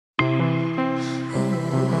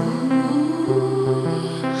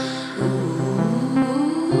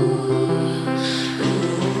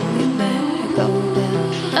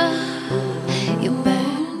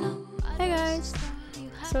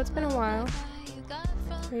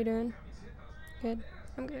How you doing? Good?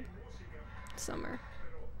 I'm good. Summer.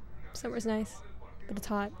 Summer's nice, but it's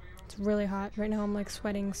hot. It's really hot. Right now I'm like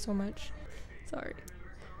sweating so much. Sorry.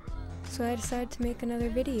 So I decided to make another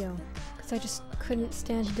video, because I just couldn't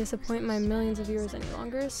stand to disappoint my millions of viewers any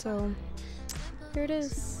longer, so here it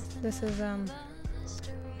is. This is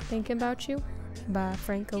Thinking About You by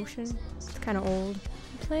Frank Ocean. It's kind of old.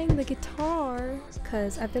 I'm playing the guitar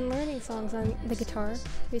because I've been learning songs on the guitar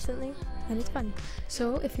recently and it's fun.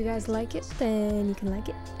 So if you guys like it, then you can like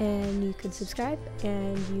it and you could subscribe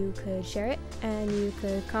and you could share it and you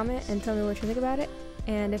could comment and tell me what you think about it.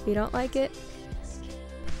 And if you don't like it,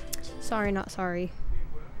 sorry not sorry.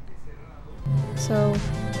 So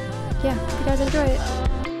yeah, hope you guys enjoy it.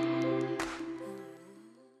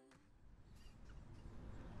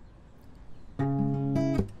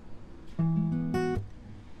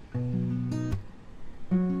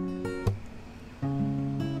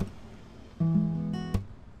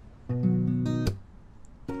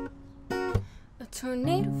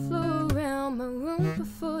 Tornado flew around my room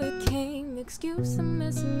before it came. Excuse the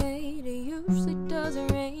mess I made. It usually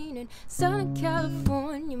doesn't rain in Southern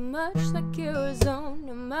California, much like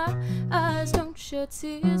Arizona. My eyes don't shed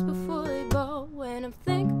tears before they fall. When I'm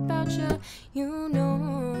thinking about you, you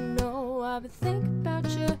know, I've been thinking about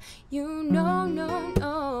you, you know,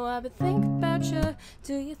 no, I've been thinking about you.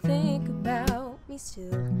 Do you think about me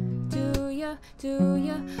still? Do you, or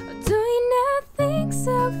do you not think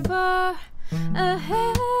so far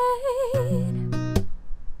ahead?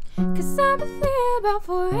 'Cause I've been thinking about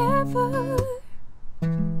forever.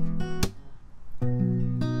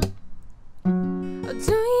 Or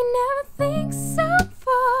do you never think so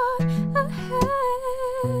far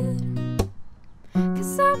ahead?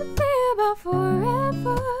 'Cause I've been thinking about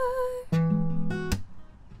forever.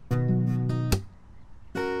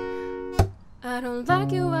 I don't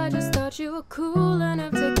like you, I just thought you were cool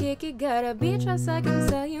enough to kick it. Got a beach house I can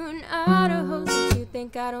sell you in Idaho. Since you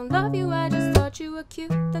think I don't love you, I just thought you were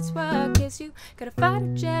cute, that's why I kiss you. Got a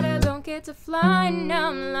fighter jet, I don't get to fly, and now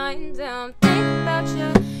I'm lying down thinking about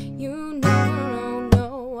you. You know,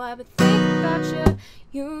 no, I've been thinking about you.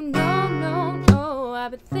 You know, no,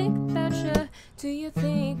 I've been thinking about you. Do you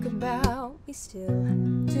think about me still?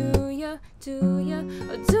 Do you, or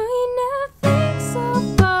do you never think so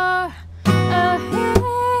far ahead?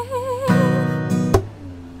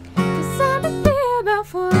 'Cause I've been thinking about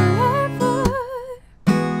forever.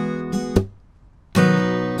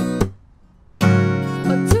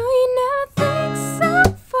 Or do you never think so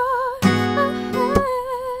far ahead?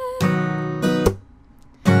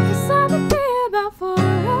 'Cause I've been thinking about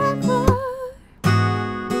forever.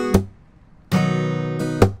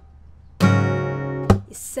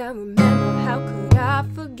 Yes, I remember, how could I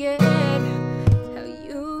forget how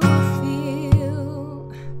you feel?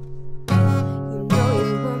 You know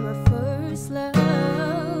you were my first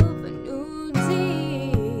love, a new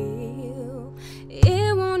deal. It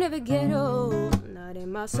won't ever get old, not in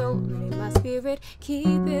my soul, not in my spirit.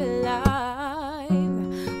 Keep it alive.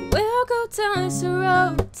 We'll go down this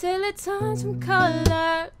road till it turns from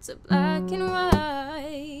color to black and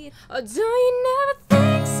white. Or do you never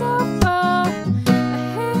think so far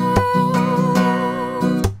ahead?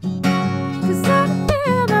 'Cause I've been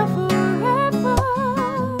thinking about forever.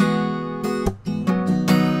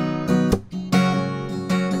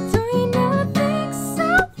 Or do you never think so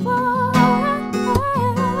far ahead?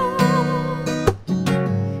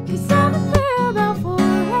 'Cause I've been thinking about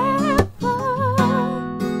forever.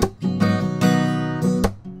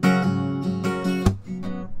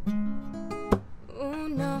 Oh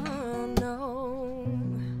no,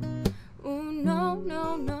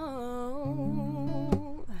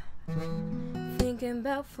 thinking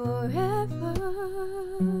about forever.